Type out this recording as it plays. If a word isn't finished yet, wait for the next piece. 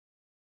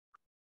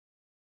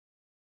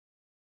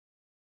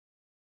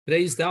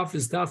Today's daf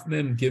is daf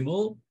mem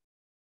gimel,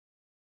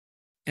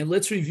 and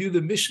let's review the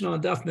Mishnah on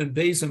daf mem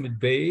beis amid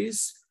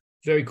beis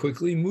very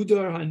quickly.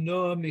 Mudar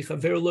hanoah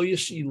michaver lo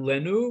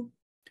yishilenu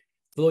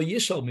v'lo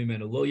yishal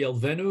mimenu, lo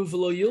yalvenu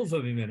v'lo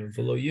yilva mimenu,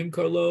 v'lo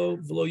yimkar lo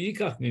v'lo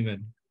yikach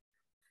mimenu.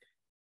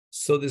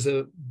 So there's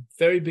a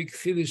very big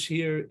chiddush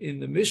here in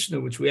the Mishnah,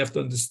 which we have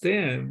to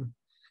understand,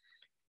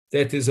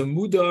 that there's a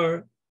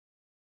mudar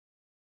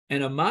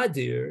and a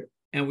madir,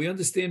 and we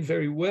understand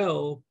very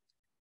well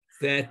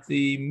that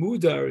the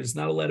mudar is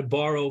not allowed to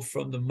borrow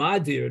from the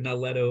madir, not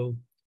allowed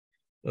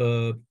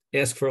to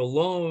ask for a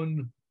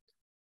loan.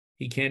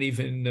 He can't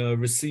even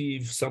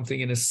receive something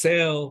in a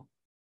sale.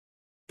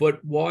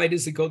 But why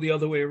does it go the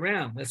other way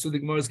around? That's what the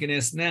Gemara is going to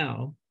ask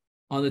now.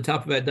 On the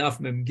top of that daf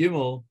mem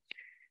gimel,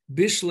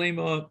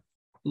 bishlema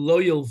lo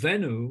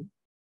yilvenu.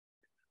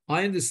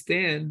 I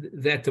understand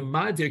that the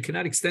madir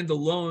cannot extend a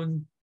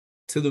loan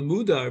to the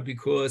mudar,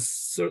 because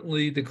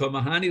certainly the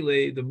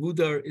kamahanile, the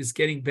mudar is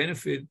getting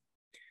benefit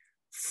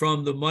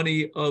from the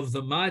money of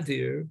the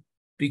madir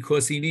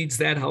because he needs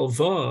that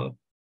halva.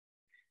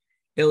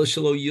 El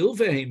shelo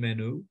yilveh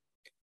menu,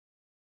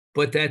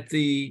 but that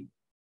the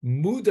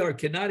mudar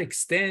cannot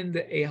extend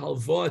a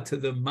halva to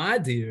the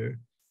madir.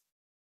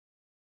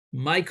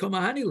 My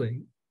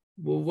kamahanile.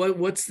 Well,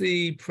 what's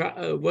the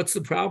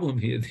problem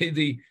here?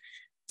 The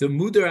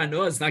mudar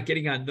anoah is not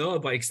getting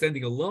anoah by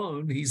extending a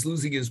loan. He's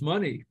losing his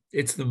money.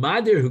 It's the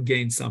madir who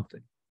gains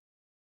something.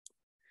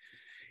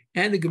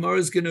 And the Gemara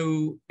is going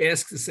to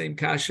ask the same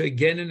kasha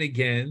again and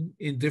again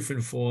in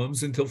different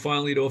forms until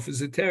finally it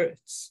offers a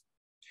teretz.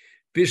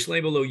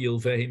 Bishlema lo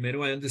yilveh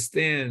menu. I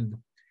understand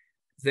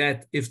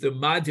that if the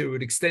madir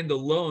would extend a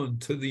loan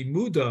to the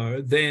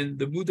mudar, then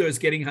the mudar is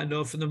getting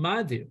hanoah from the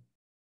madir.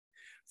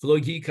 V'lo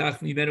yikach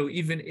mimenu,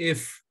 even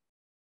if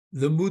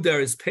the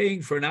mudar is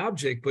paying for an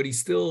object, but he's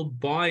still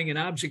buying an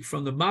object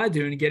from the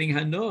madir and getting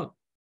hanoah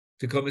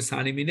to come as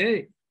hani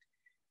minei.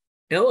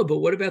 Ella, but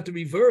what about the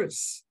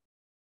reverse?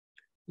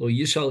 Lo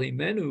yishal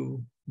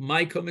himenu,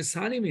 my come as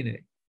hani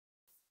minei.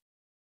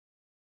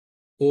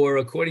 Or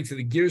according to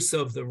the girsa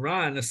of the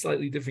Ran, a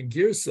slightly different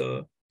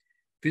girsa,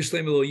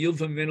 bishlem lo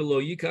yilva mimenu lo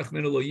yikach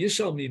mimenu lo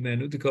yishal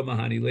mimenu to come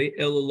hani le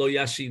ella lo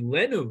yashi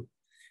lenu,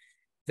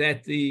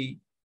 that the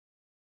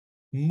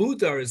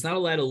mudar is not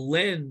allowed to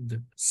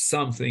lend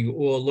something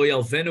or lo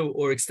yalvenu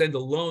or extend a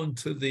loan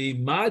to the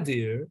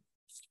madir,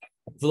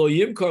 v'lo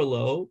yimkar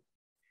lo,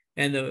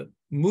 and the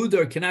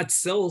mudar cannot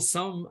sell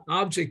some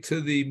object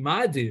to the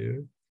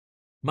madir.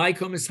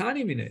 Maikom is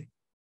hani minei.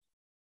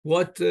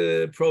 What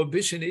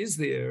prohibition is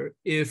there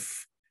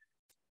if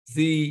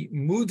the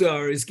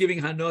mudar is giving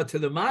hanoah to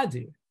the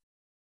madir?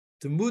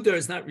 The mudar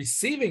is not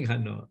receiving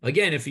hanoah.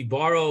 Again, if he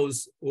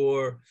borrows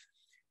or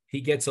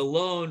he gets a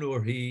loan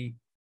or he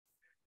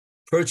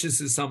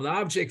purchases some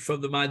object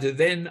from the madir,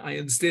 then I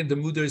understand the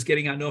mudar is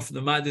getting hanoah from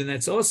the madir, and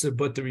that's also.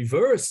 But the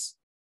reverse,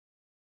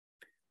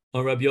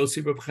 on Rabbi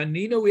Yossi Reb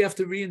Chanina, we have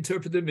to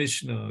reinterpret the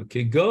Mishnah.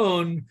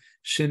 Kegon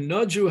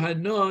shenodru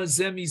hanoah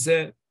zeh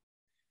mizeh.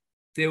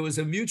 There was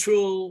a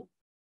mutual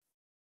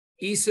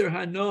iser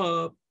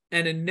hanoah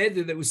and a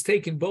neder that was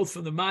taken both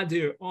from the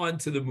madir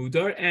onto the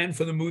mudar and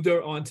from the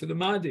mudar onto the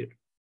madir.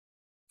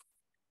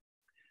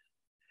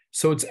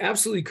 So it's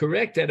absolutely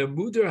correct that a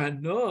mudar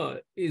hanoah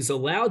is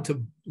allowed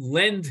to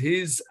lend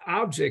his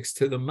objects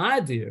to the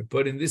madir,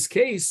 but in this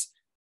case,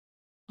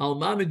 al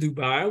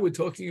mamidubar, we're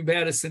talking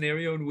about a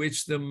scenario in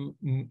which the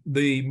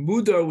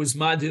mudar was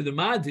madir the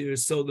madir,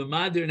 so the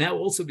madir now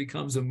also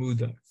becomes a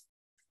mudar.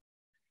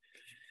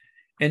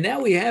 And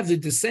now we have the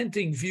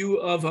dissenting view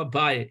of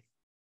Abaye.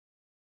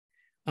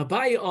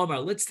 Abaye Omar,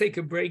 let's take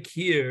a break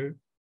here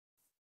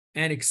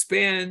and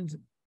expand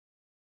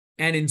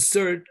and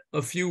insert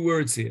a few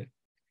words here.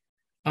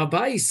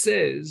 Abaye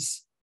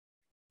says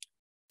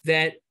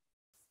that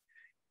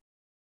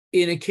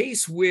in a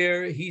case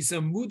where he's a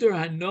mudar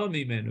hanoah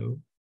mimenu,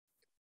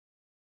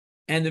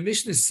 and the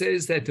Mishnah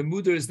says that the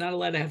mudar is not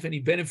allowed to have any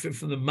benefit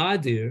from the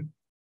madir,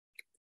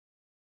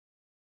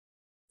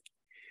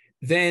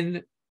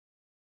 then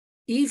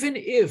even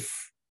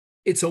if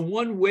it's a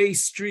one-way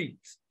street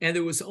and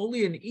there was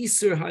only an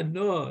iser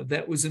hanoah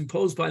that was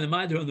imposed by the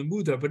madir on the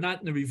mudar, but not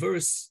in the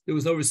reverse, there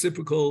was no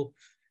reciprocal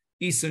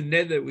iser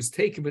neder that was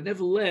taken, but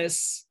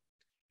nevertheless,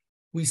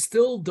 we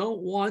still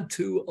don't want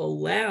to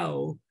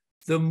allow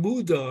the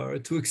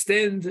mudar to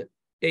extend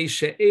a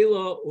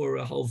she'ela or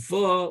a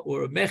halva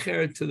or a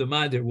mecher to the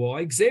madir.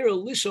 Why? Gzeira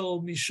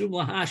lishol mishum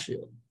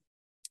lahashil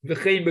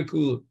v'chein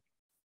bekulim.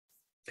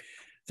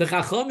 The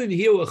chachamim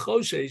here were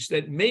choshesh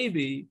that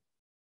maybe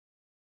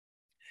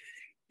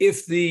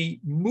if the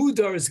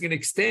mudar is going to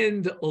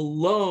extend a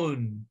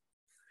loan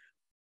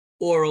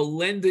or a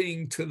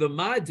lending to the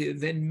madir,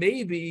 then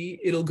maybe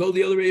it'll go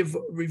the other way of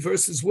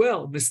reverse as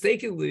well.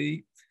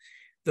 Mistakenly,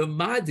 the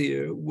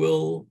madir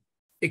will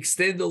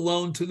extend a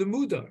loan to the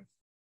mudar.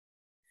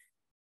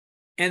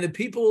 And the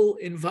people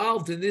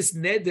involved in this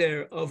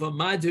neder of a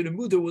madir and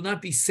mudar will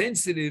not be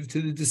sensitive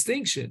to the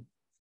distinction.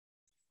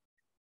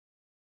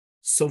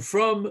 So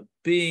from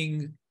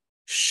being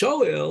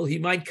Shoel, he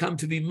might come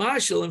to be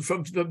Marshal, and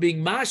from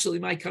being Marshal, he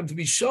might come to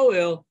be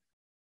Shoel.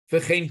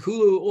 V'chein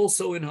kulu,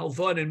 also in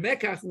Halvan and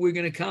Mekach, we're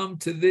going to come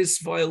to this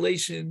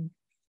violation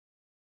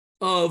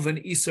of an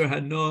Isur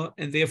Hana,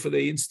 and therefore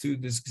they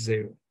institute this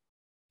Gzera.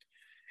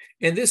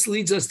 And this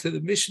leads us to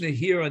the Mishnah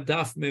here on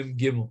Daf Mem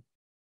Gimel.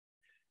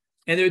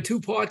 And there are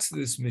two parts to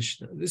this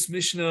Mishnah. This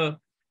Mishnah,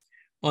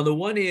 on the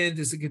one hand,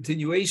 is a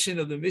continuation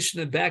of the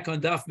Mishnah back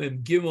on Daf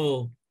Mem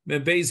Gimel,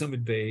 Mem Beis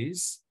Amid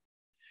Beis,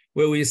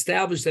 where we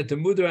established that the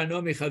Mudar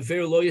Hana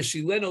Mechaver Lo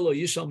Yashileno Lo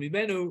Yishal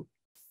Mimenu.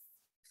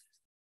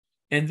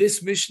 And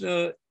this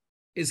Mishnah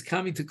is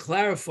coming to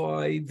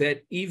clarify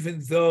that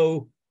even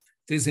though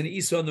there's an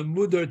Isur on the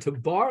Mudar to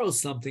borrow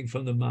something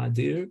from the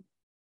Madir,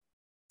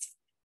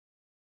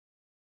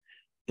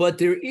 but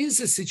there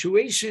is a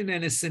situation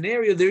and a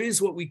scenario, there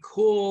is what we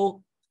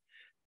call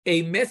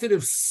a method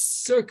of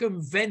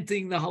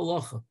circumventing the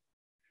halacha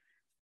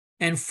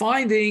and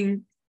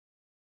finding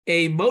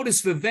a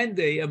modus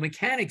vivendi, a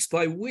mechanics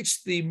by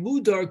which the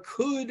mudar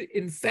could,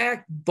 in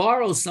fact,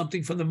 borrow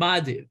something from the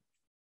madir.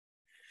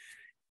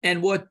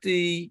 And what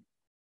the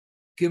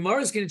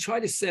Gemara is going to try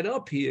to set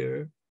up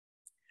here,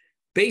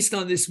 based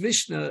on this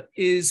Mishnah,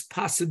 is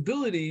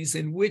possibilities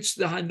in which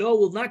the Hana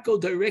will not go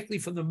directly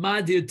from the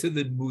Madir to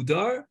the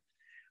Mudar,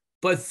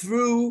 but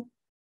through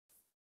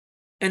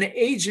an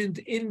agent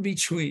in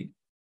between.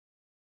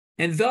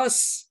 And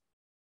thus,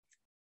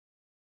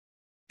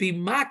 be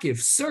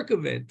makif,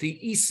 circumvent the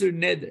Isur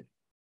Neder.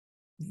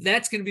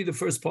 That's going to be the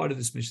first part of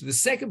this Mishnah. The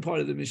second part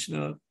of the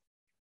Mishnah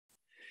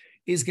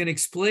is going to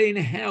explain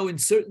how in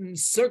certain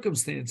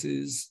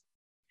circumstances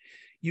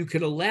you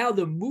could allow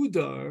the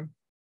Mudar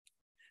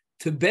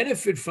to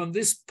benefit from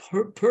this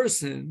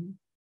person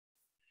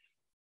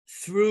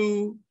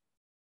through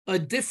a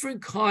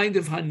different kind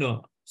of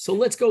Hana. So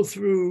let's go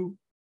through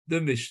the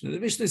Mishnah. The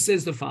Mishnah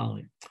says the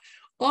following.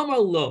 Amar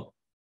lo,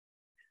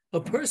 a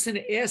person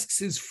asks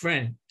his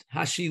friend,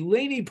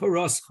 Hashileni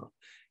parascha,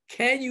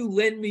 can you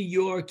lend me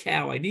your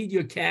cow? I need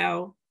your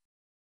cow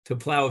to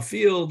plow a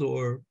field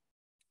or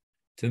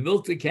to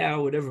milk the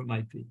cow, whatever it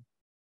might be.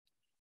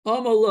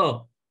 Amar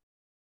lo.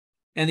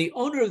 And the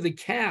owner of the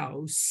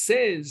cow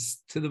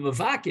says to the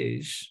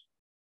Mavakesh,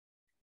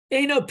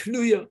 Eina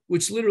pnuya,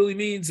 which literally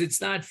means it's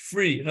not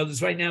free. In other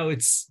words, right now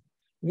it's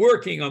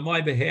working on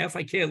my behalf.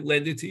 I can't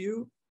lend it to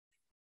you.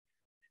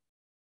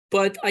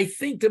 But I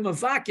think the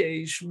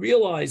Mavakesh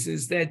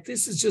realizes that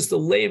this is just a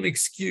lame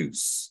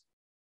excuse,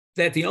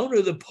 that the owner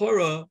of the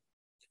Parah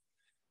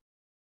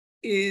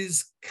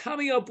is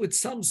coming up with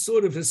some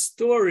sort of a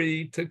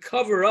story to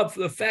cover up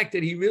for the fact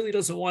that he really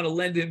doesn't want to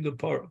lend him the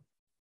Parah.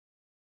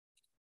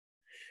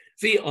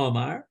 The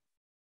Omar,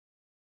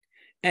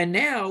 and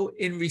now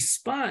in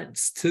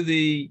response to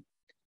the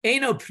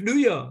Eina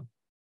Pnuya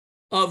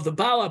of the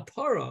Bala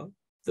Parah,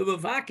 the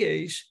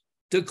Mavakesh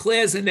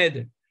declares a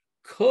neder.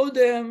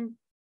 Kodem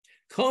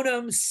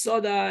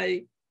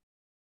Sodai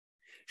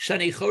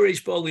Shani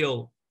Choresh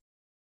Boliol.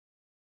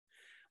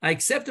 I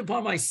accept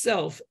upon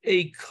myself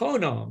a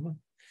konam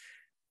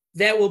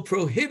that will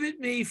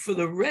prohibit me for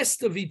the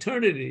rest of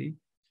eternity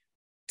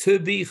to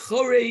be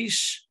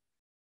choresh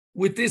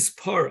with this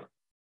parah.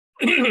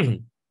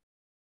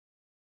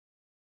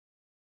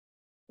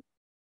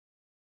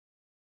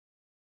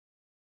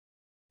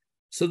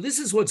 So this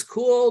is what's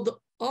called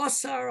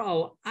Osar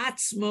al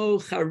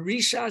Atzmo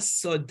Charishas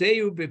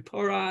Sodeu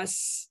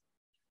Beporas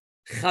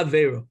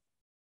Chavero.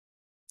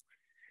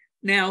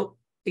 Now,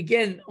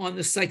 again, on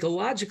the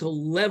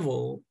psychological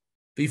level,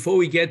 before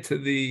we get to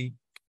the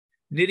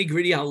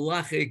nitty-gritty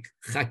halachic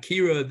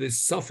chakira,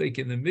 this suffix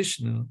in the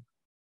Mishnah,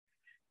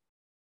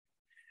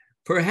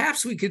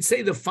 perhaps we could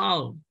say the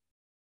following.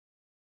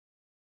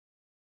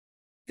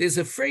 There's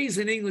a phrase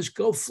in English,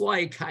 go fly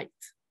a kite.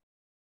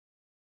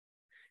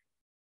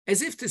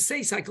 As if to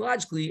say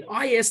psychologically,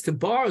 I asked to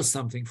borrow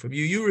something from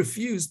you, you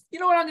refused. You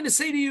know what I'm going to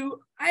say to you?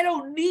 I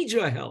don't need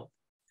your help.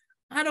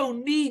 I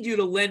don't need you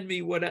to lend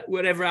me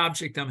whatever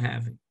object I'm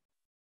having.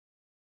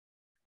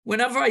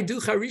 Whenever I do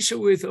charisha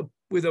with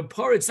a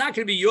parah, it's not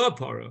going to be your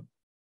parah.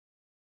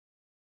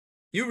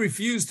 You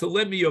refuse to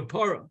lend me your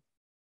parah.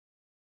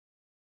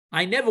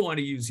 I never want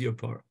to use your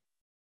parah.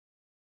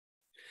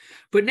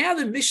 But now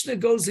the Mishnah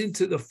goes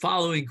into the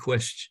following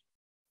question.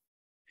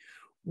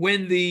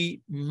 When the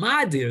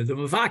Madir, the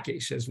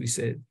Mavakesh, as we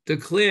said,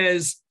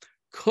 declares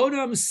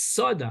Kodam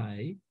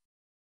Sodai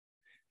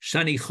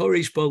Shani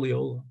Choresh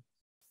Boliola,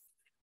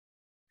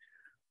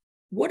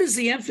 what is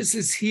the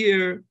emphasis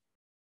here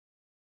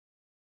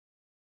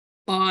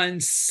on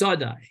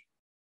Sodai?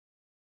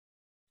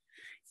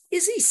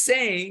 Is he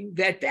saying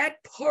that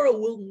parah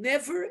will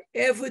never,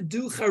 ever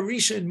do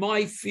charisha in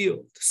my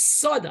field?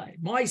 Sodai,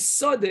 my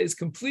soda is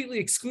completely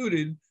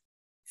excluded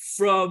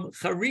from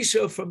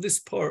charisha from this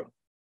parah,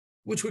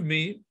 which would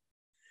mean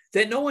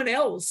that no one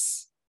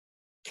else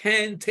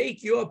can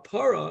take your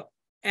parah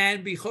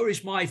and be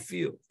chorish my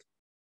field.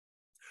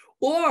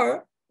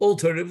 Or,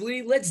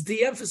 alternatively, let's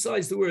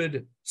de-emphasize the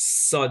word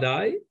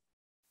sadai,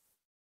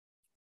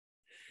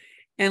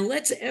 and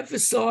let's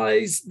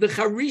emphasize the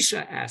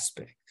charisha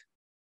aspect.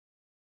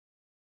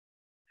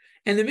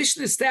 And the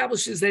Mishnah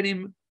establishes that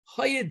in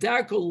Haya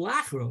Darko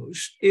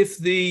Lachrosh, if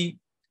the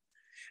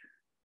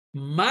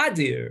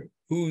Madir,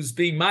 who's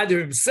being Madir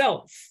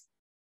himself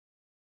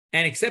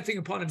and accepting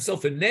upon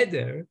himself a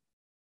Neder,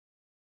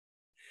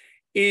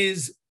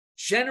 is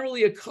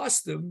generally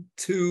accustomed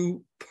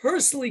to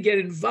personally get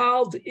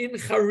involved in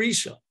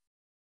Charisha.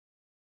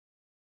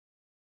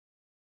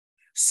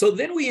 So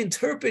then we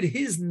interpret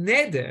his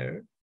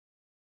Neder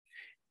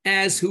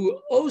as who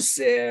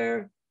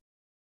Oser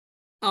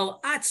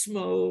al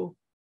Atzmo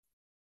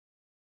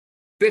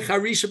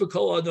becharisha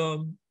b'kol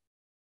adam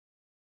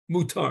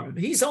mutarim.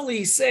 He's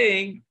only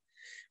saying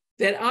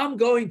that I'm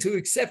going to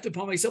accept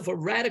upon myself a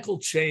radical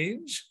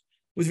change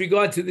with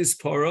regard to this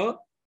para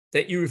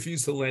that you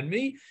refuse to lend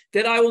me,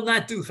 that I will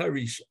not do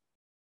charisha.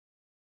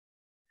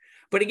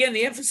 But again,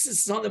 the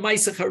emphasis is on the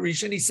Maisa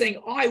charisha, and he's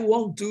saying, I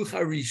won't do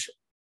charisha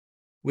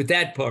with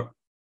that para.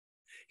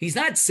 He's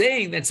not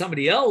saying that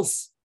somebody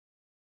else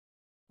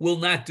will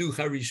not do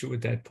charisha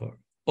with that para.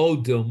 Oh,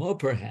 Dilma,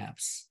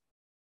 perhaps.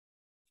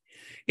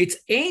 It's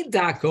ein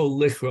dako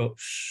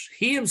lichrosh.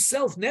 He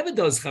himself never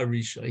does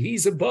charisha.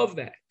 He's above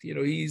that.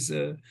 He's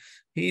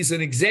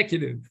an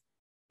executive,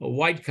 a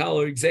white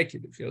collar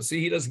executive. So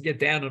he doesn't get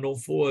down on all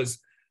fours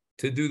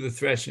to do the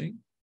threshing.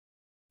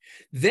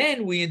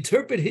 Then we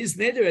interpret his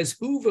neder as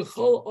hu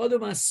v'chol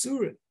adam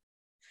asura.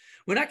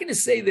 We're not going to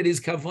say that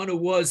his kavanah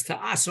was to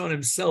asr on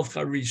himself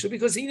charisha,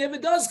 because he never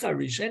does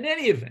charisha in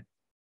any event.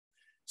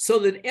 So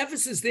the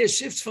emphasis there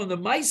shifts from the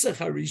Maisa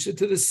Harisha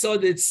to the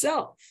Sod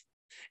itself.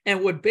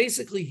 And what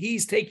basically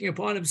he's taking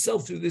upon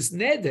himself through this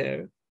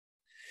Neder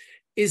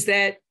is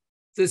that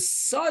the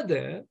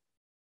Sod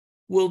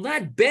will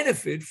not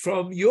benefit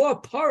from your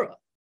para.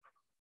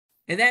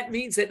 And that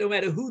means that no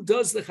matter who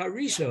does the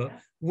Harisha,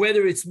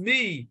 whether it's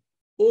me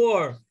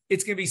or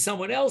it's going to be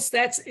someone else,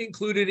 that's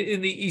included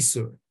in the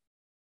Isur.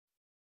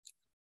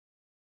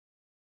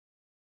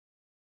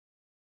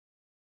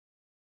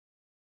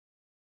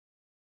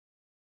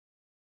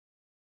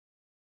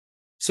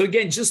 So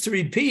again, just to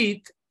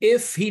repeat,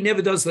 if he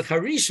never does the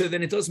charisha,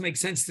 then it doesn't make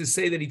sense to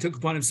say that he took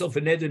upon himself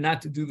a neder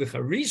not to do the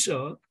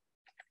charisha,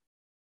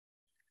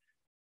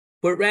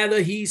 but rather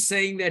he's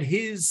saying that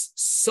his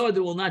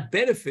sada will not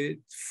benefit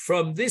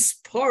from this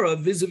para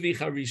vis-a-vis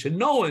charisha.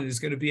 No one is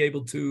going to be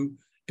able to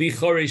be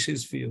choresh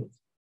his field.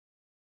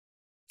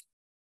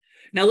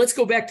 Now let's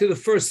go back to the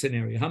first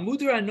scenario.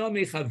 Hamudar ano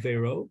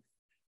mechavero,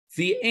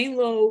 v'ein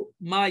lo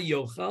ma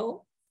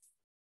yochal.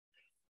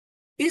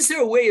 Is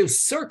there a way of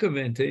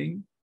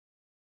circumventing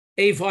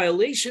a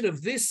violation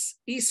of this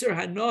Iser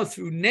Hana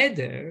through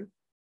Neder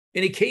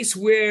in a case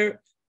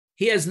where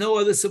he has no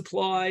other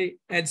supply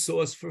and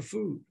source for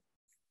food?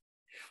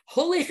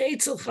 Holech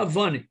Eitzel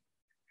Chavani.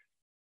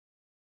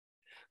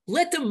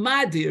 Let the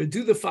Madir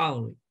do the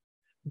following.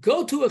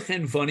 Go to a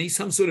Chenvani,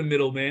 some sort of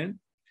middleman.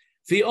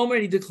 The Omer,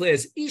 he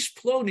declares, Ish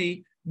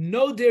Ploni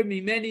Noder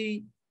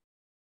Mimeni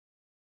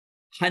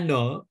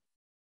Hana,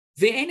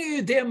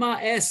 Ve'enu Yodeh Ma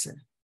Eser.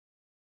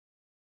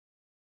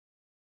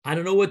 I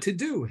don't know what to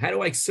do. How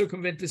do I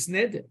circumvent this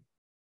neder?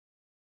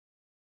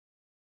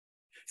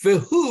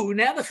 V'hu,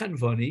 now the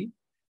Chanvani,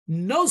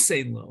 no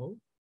sein lo,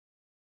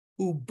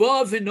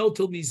 uba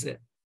v'notel mizeh.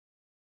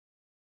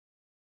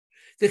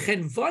 The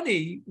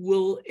Chanvani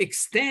will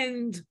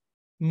extend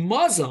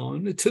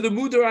mazon to the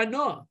mudar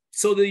anah.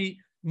 So the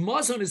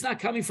mazon is not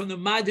coming from the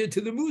madir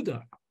to the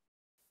mudar.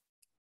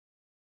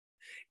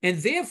 And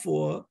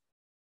therefore,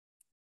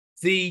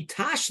 the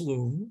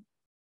tashlum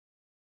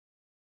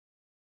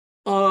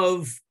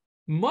of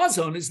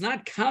mazon is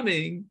not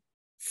coming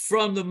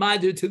from the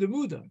madir to the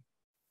mudar.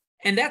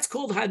 And that's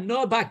called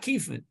hana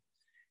ba'kifin.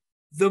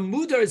 The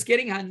mudar is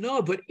getting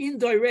hana, but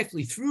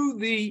indirectly through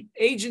the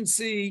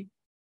agency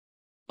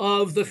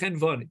of the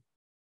chenvani.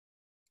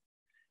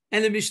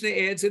 And the Mishnah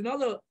adds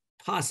another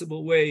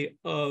possible way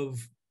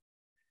of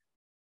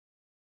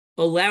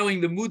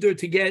allowing the mudar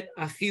to get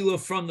achila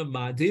from the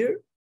madir.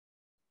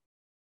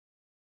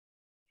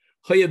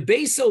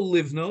 Hayabeso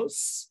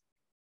livnos.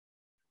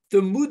 The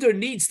mudar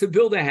needs to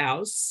build a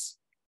house,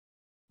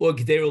 or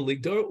gdero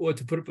ligdar, or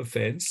to put up a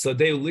fence, so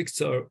deo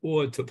liktzar,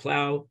 or to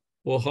plow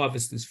or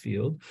harvest this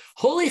field.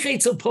 Holy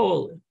chetzel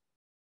pol.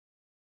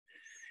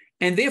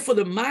 And therefore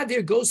the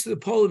madir goes to the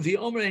pole of the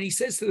omer, and he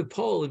says to the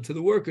pole and to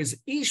the workers,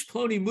 Ish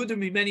ploni mudar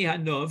mimeni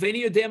hano,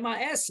 v'eni yodeh ma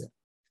esa.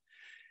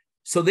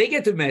 So they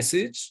get the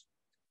message.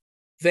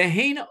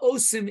 V'hein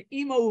osim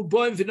imo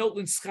uboim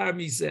v'notlin schar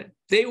mizeh.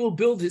 They will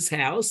build his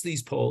house,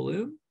 these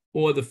polim,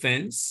 or the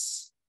fence,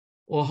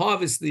 or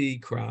harvest the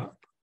crop,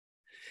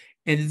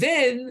 and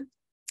then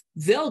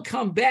they'll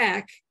come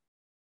back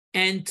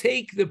and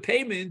take the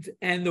payment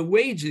and the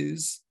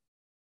wages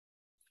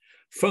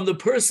from the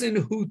person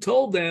who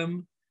told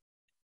them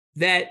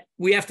that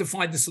we have to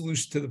find the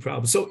solution to the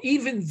problem. So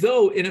even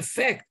though, in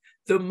effect,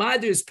 the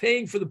madir is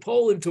paying for the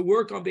polim to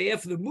work on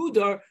behalf of the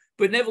mudar,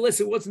 but nevertheless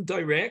it wasn't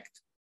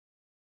direct.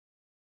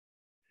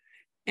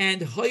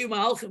 And hoyu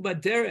ma'alchem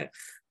baderech,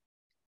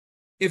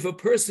 if a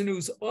person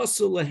who's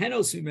also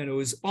lehenos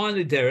mimenu is on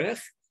the derech,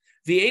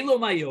 v'ein lo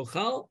ma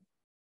yochal,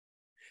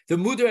 The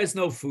mudar has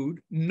no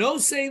food. No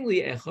saying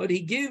li echad.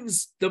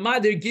 The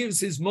madir gives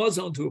his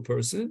mazon to a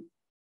person.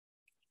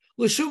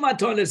 L'shum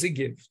maton as a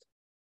gift.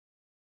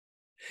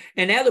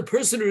 And now the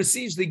person who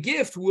receives the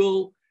gift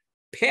will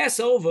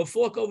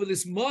fork over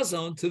this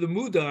mazon to the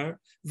mudar,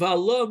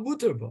 v'allah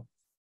mutarba.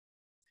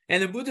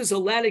 And the mudar is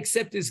allowed to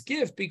accept this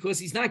gift because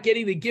he's not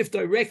getting the gift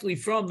directly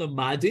from the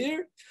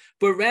madir,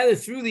 but rather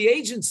through the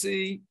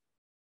agency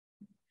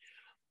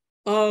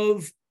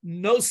of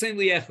no saying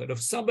li echad, of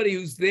somebody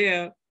who's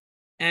there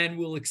and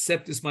will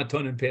accept this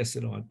maton and pass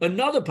it on.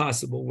 Another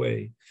possible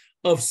way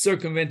of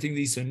circumventing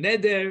these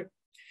neder,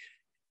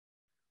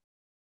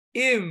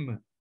 im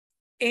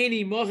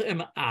eni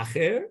mochem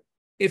acher,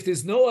 if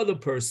there's no other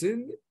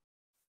person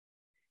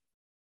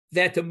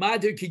that the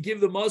madir could give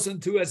the mazon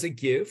to as a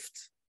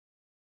gift,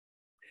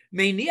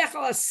 meiniach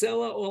al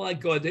hasela or al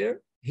goder,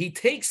 he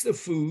takes the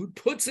food,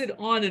 puts it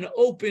on an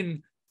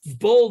open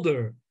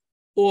boulder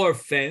or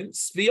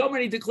fence.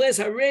 V'yomer, he declares,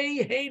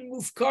 harei hein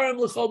mufkarim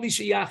l'chol mi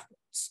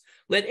sheyachnos.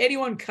 Let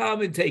anyone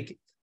come and take it.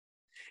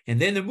 And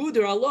then the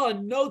mudar Allah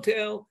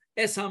notel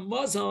es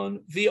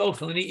hamazon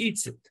v'ochel, and he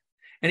eats it.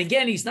 And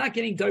again, he's not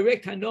getting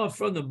direct hanoah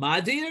from the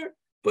madir,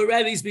 but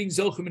rather he's being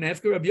zochem and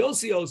hefker. Rabbi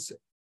Yossi ose.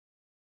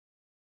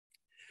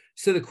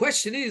 So the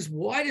question is,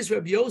 why does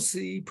Rabbi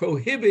Yossi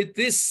prohibit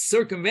this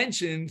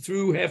circumvention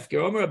through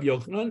hefker? Omer Rabbi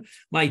Yochanan,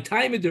 my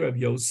time at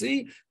Rabbi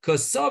Yossi,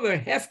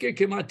 kosaver hefker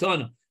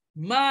kematana,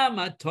 ma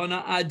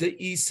matana ad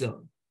isa.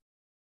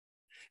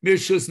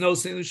 Mirshus no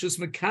saying Mirshus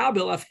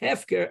Makabel af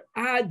Hefker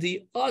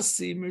Adi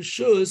Asi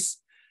Mirshus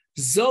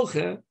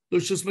Zoche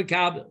Mirshus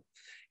Makabel.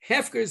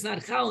 Hefker is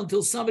not chal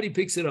until somebody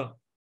picks it up.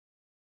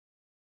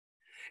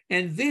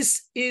 And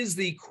this is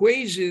the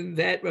equation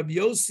that Rabbi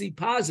Yossi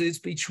posits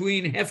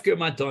between Hefker and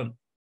Matan.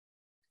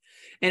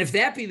 And if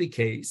that be the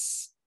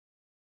case,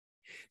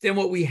 then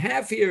what we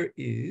have here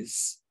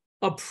is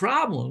a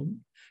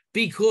problem,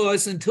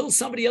 because until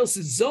somebody else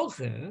is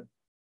Zoche,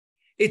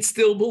 it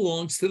still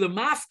belongs to the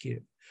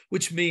Mafkir,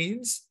 which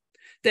means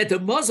that the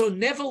mazon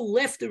never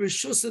left the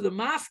reshus of the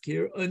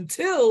mafkir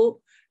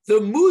until the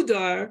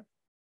mudar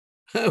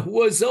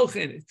was zoch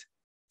in it.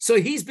 So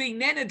he's being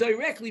nena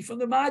directly from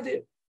the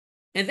madir.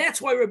 And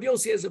that's why Rabbi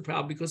Yossi has a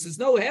problem, because there's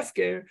no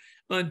hefker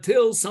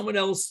until someone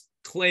else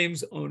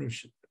claims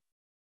ownership.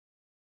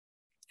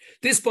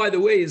 This, by the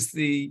way, is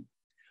the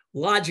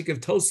logic of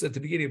Tosfos at the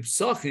beginning of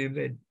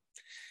Psachim,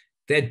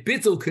 that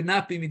bittul could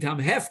not be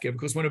mitam hefker,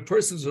 because when a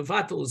person's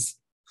vatal is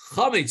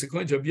chametz,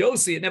 according to Rabbi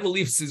Yossi, it never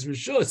leaves his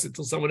reshus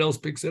until someone else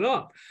picks it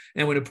up.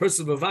 And when a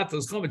person of vatal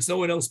is chametz, no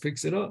one else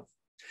picks it up.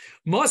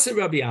 Maser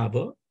Rabbi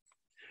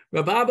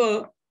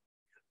Abba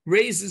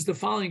raises the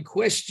following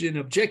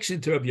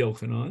objection to Rabbi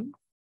Yochanan,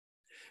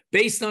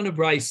 based on a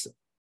brisa.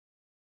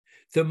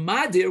 The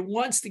madir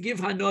wants to give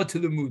hana to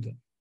the muda,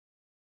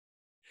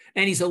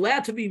 and he's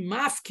allowed to be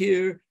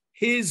mafkir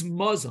his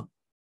mazon,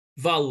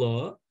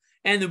 vala,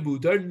 and the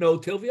mudar no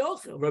tel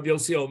v'yochel. Rabbi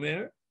Yossi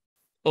Omer,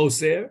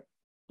 Oser,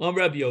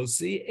 Rabbi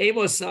Yossi,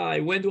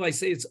 Emosai, when do I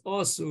say it's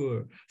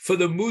asur for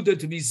the mudar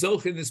to be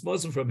zoch in this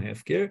mazon from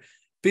hefker?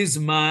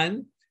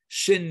 Bisman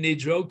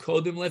shenidro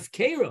kodem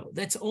lefkero.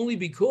 That's only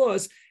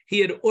because he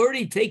had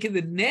already taken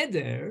the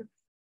neder.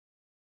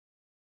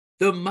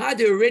 The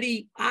madir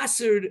already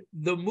asered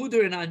the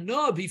mudar and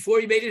anah before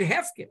he made it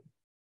hefker.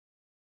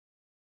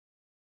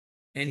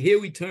 And here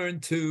we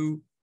turn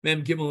to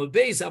Mem Gimel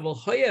Beis. Aval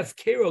hoyef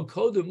kero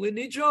kodem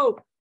lenidro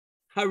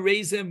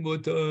harezem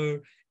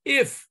mutar.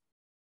 If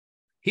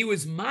he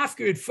was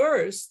mafker at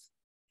first,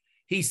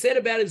 he said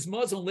about his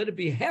mazon, let it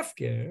be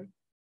hefker,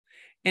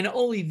 and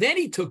only then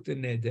he took the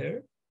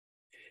neder.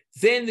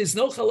 Then there's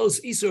no chalos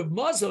iser of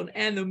mazon,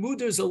 and the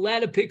mudar is allowed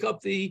to pick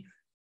up the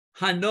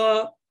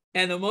hana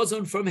and the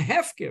mazon from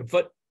hefker.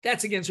 But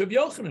that's against Rabbi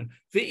Yochanan.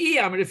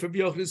 If Rabbi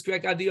Yochanan is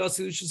correct, Adi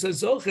Yossi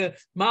says zoche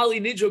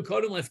mali nidro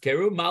kodem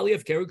lefkeru, mali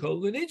hefkeru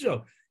kodem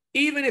nidro.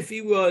 Even if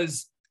he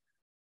was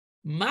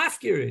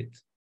mafkirit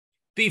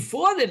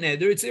before the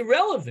neder, it's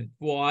irrelevant.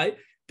 Why?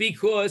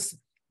 Because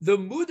the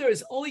mudar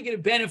is only going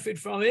to benefit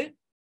from it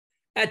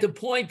at the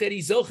point that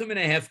he's zochem in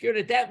a hefker, and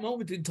at that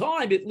moment in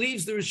time, it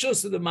leaves the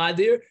reshus of the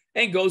madir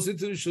and goes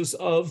into the reshus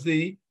of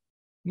the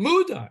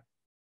mudar.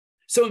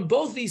 So in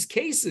both these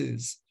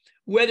cases,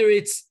 whether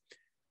it's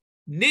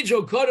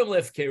nidro kodem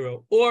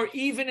lefkero, or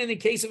even in the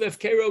case of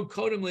efkero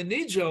kodem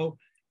lenidro,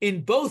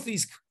 in both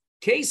these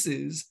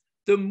cases,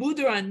 the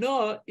mudar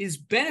anah is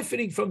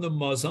benefiting from the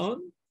mazon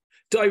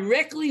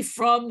directly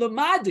from the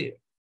madir.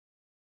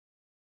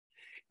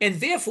 And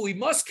therefore, we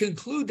must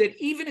conclude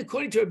that even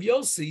according to Rabbi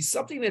Yossi,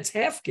 something that's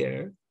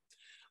hefker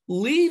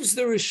leaves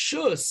the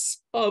reshus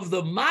of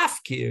the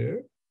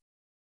mafkir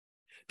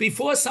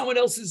before someone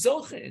else is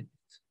zochen.